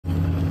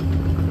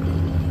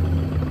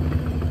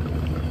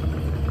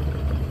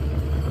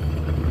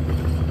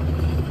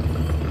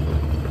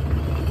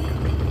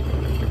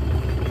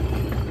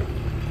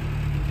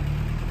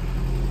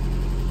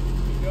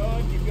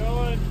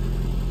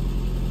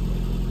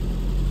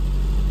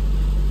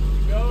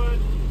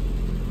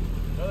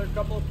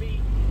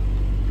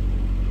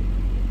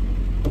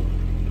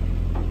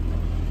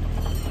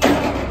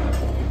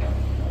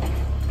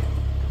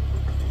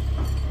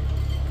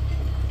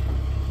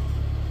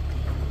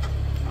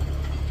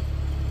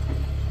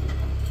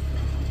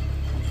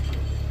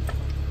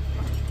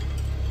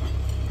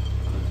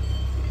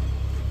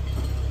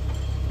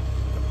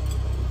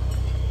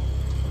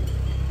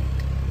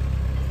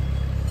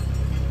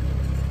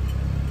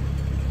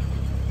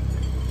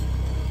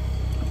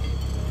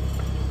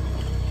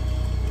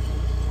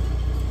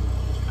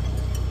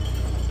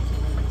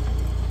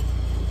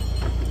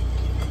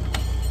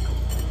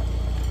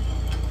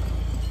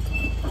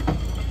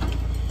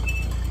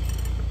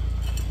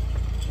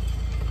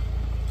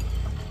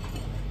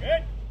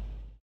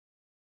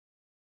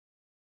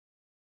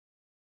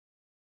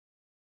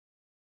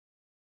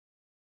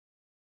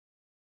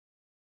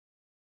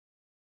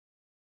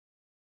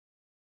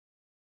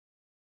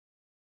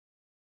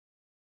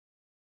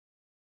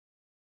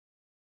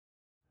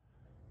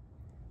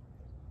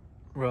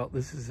Well,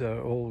 this is an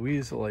old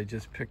Weasel I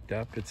just picked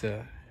up. It's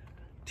a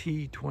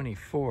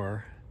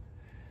T24.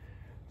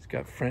 It's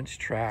got French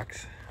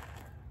tracks.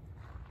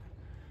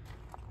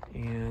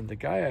 And the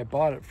guy I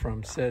bought it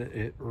from said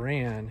it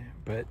ran,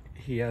 but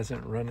he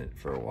hasn't run it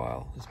for a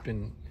while. It's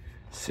been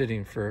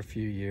sitting for a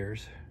few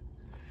years.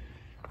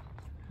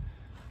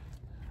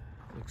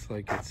 Looks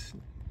like it's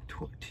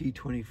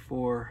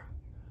T24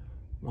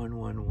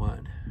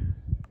 111.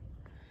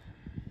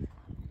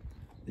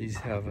 These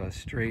have a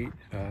straight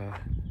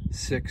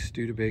 6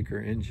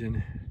 Studebaker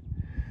engine.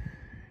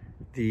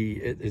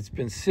 It's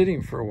been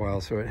sitting for a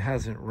while, so it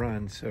hasn't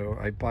run. So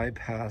I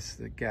bypassed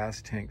the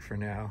gas tank for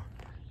now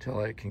till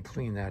I can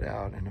clean that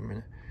out.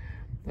 And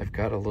I've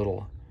got a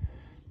little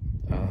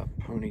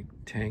pony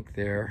tank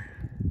there.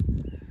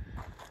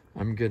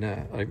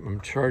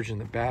 I'm charging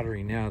the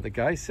battery now. The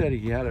guy said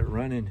he had it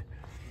running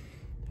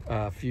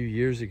a few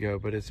years ago,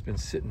 but it's been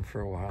sitting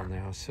for a while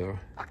now. So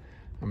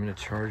I'm gonna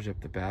charge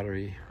up the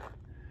battery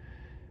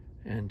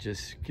and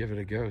just give it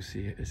a go,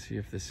 see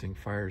if this thing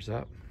fires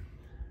up.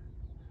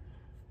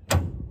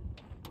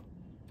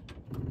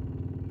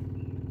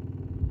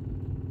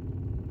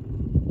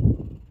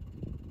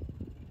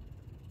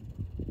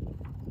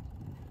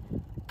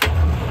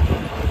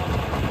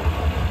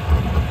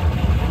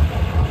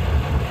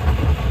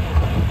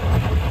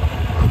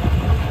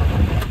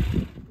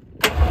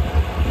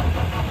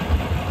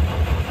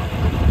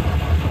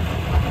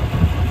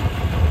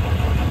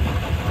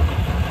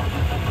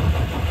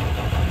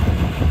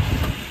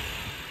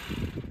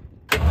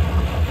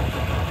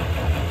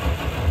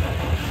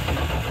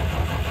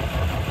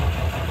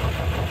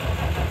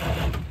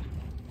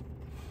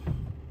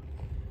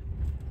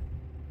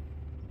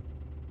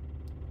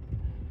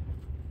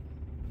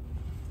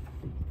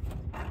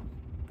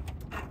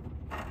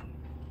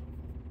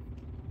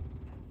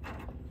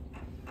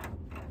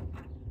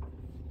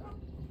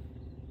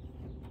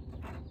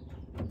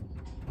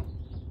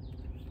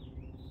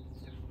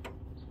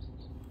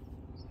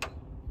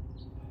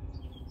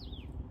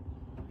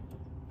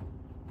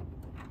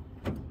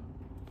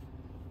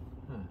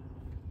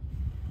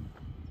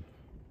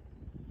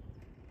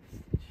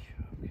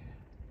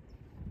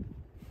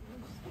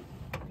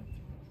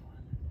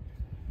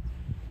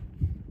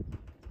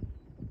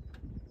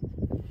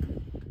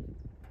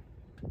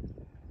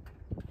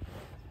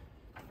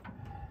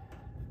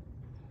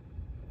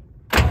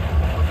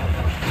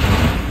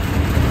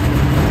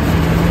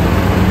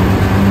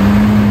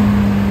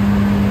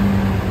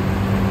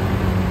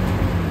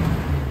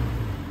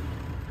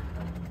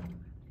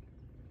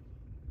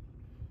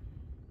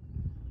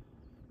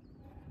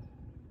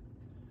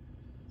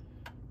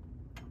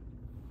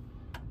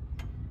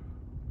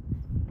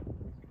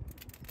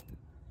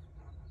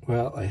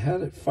 Well, I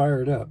had it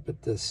fired up,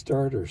 but the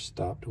starter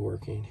stopped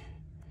working.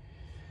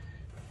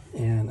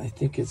 And I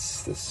think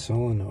it's the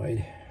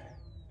solenoid.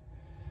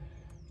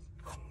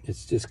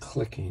 It's just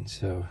clicking,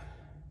 so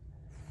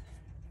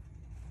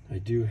I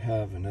do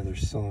have another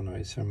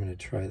solenoid, so I'm going to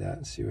try that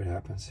and see what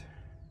happens.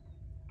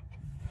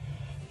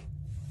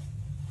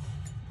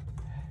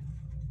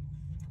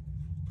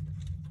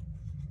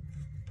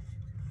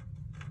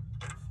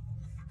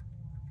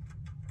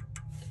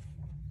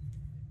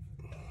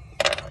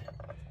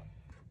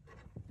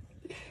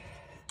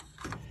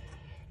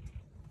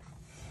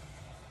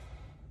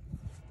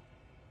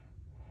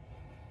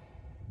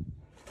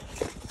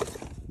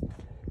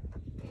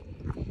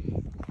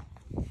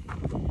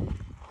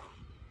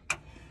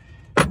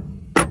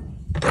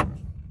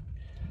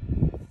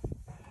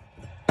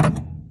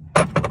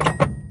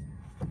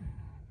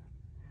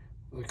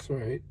 Looks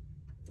right.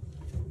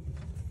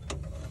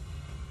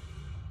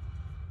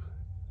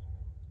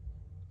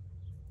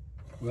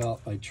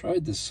 Well, I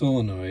tried the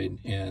solenoid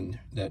and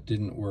that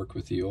didn't work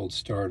with the old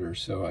starter,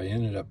 so I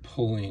ended up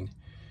pulling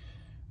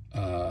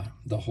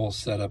the whole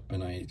setup,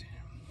 and I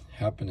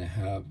happen to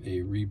have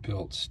a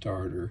rebuilt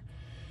starter.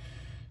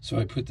 So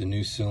I put the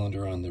new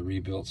cylinder on the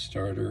rebuilt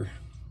starter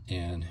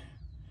and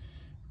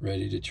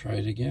ready to try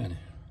it again.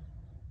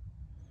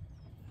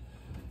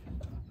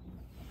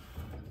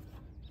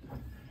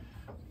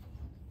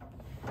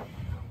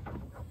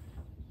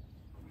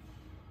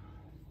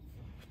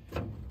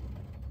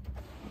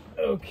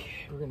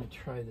 Okay, we're gonna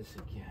try this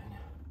again.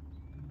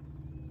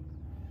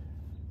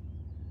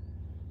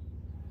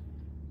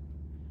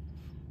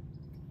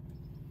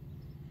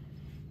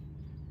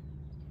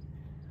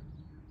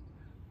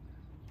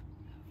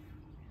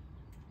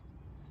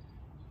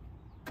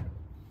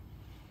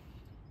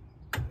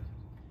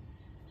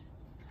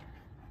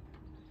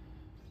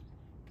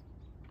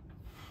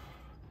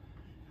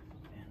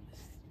 Man,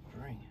 this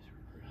spring is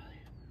really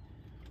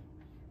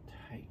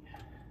tight.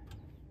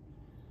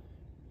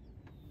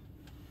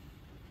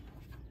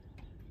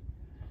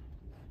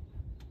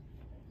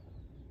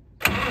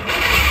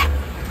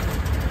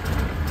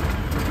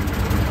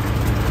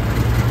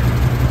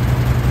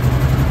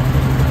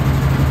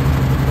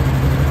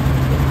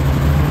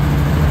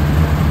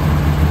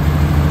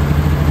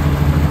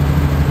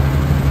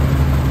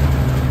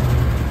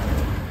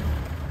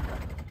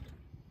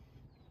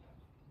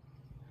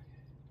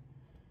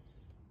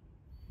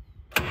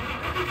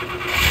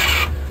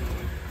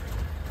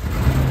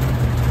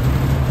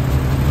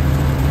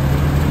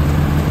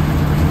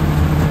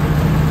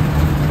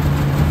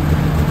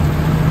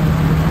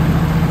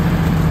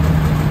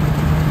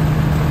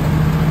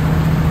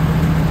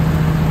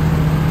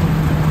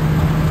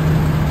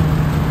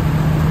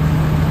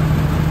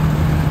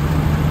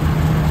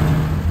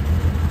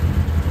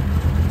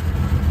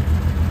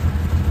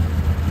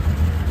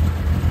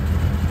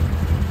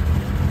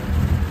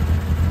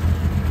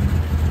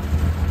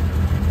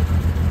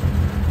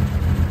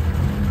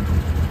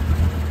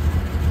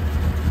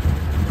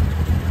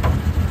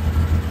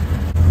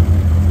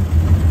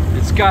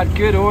 got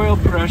good oil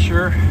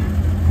pressure.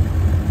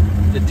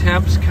 The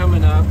temp's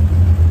coming up.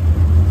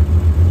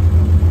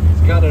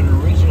 It's got an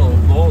original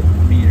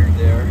voltmeter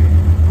there.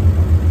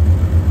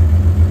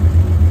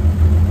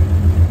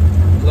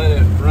 Let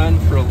it run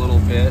for a little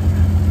bit.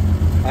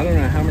 I don't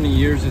know how many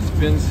years it's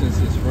been since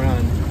it's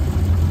run.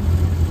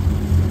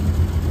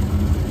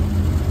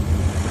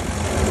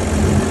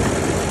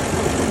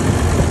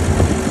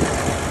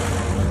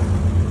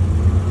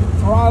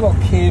 Throttle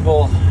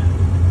cable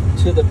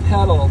to the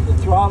pedal, the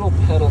throttle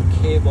pedal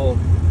cable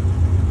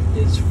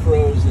is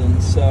frozen,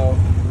 so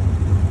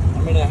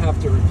I'm gonna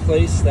have to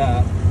replace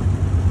that.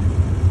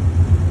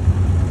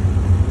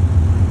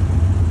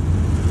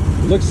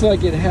 Looks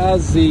like it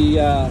has the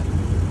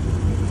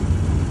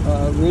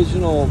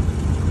original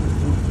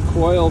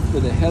coil for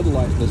the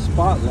headlight, the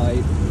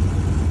spotlight,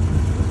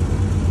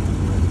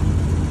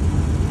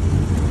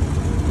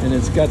 and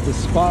it's got the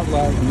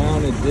spotlight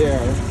mounted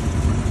there,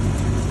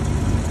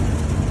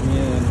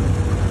 and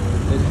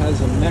it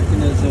has a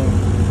mechanism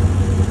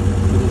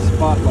for the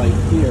spotlight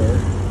here.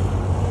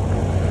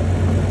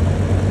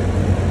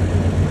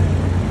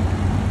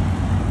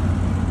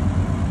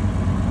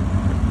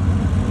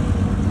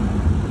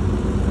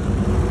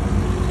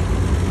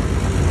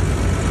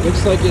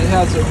 Looks like it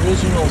has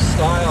original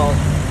style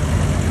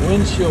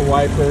windshield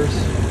wipers.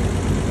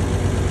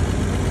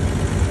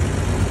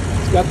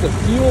 It's got the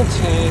fuel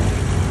tank.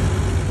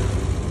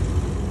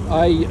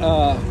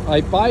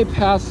 I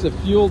bypassed the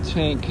fuel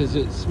tank because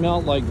it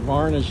smelled like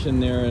varnish in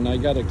there, and I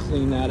got to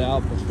clean that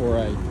out before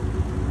I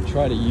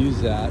try to use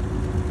that.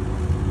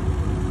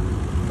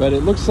 But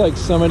it looks like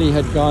somebody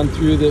had gone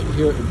through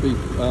here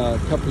a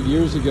couple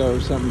years ago or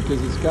something,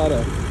 because it's got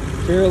a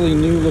fairly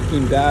new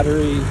looking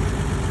battery,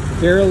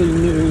 fairly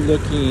new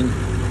looking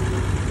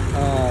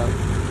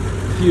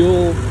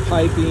fuel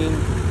piping,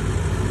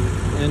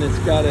 and it's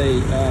got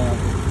a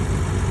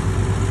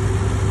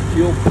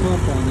fuel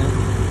pump on it.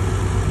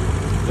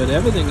 But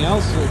everything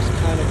else looks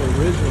kind of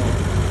original.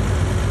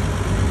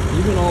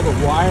 Even all the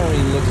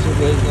wiring looks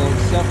original,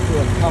 except for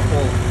a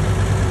couple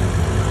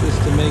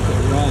just to make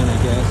it run, I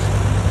guess.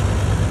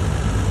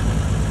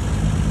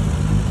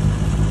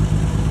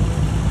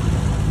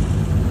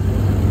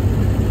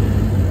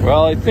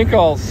 Well, I think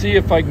I'll see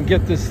if I can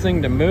get this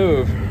thing to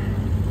move.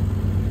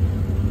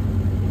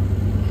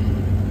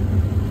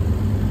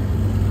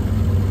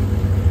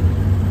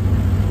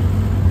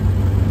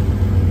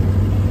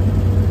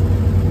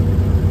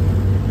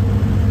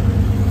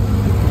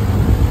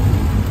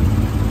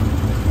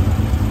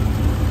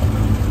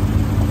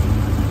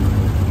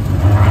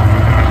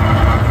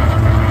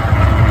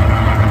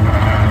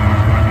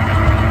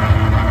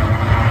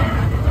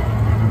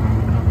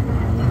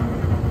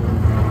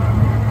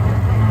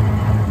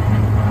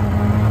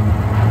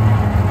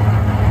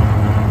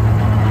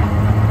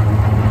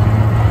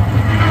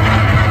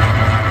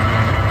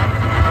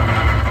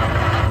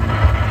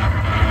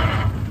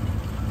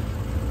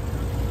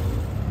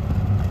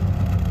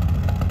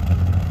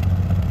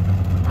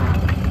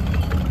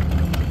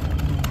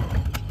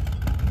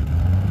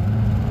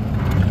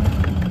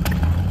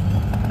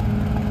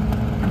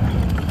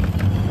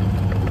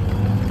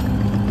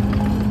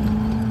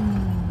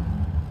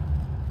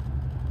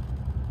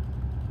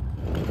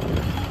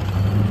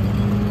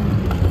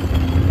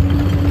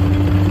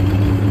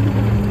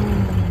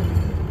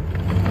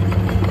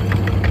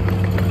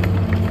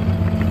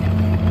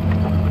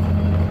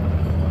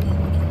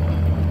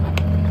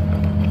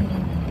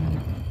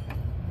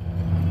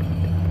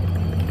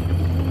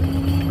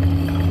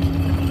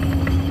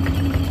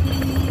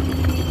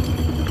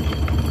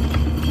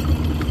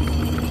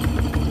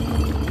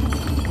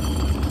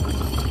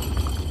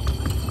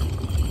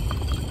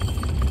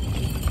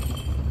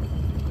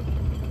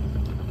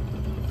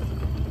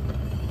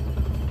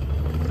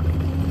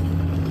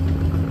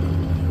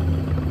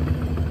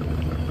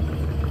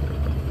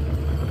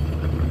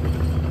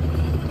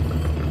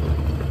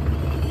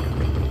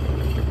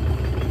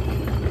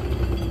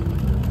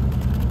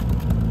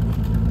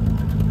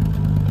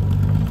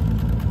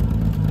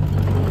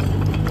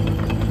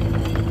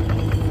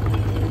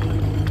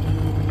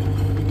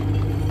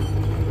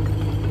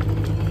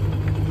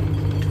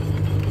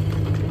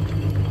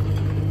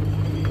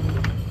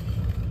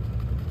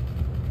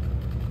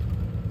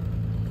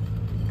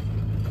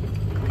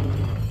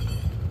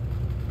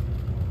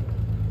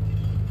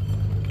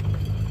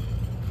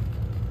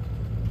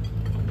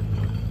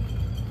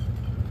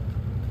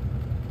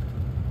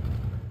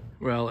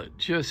 Well, it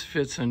just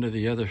fits under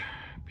the other,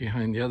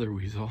 behind the other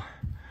Weasel.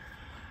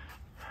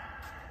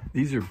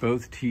 These are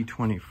both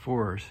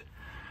T24s.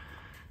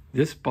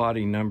 This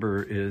body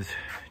number is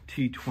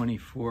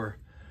T24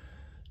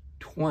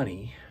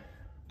 20,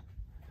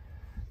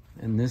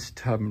 and this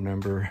tub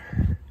number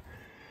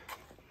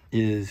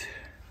is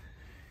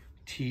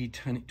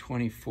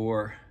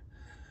T24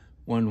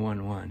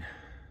 111.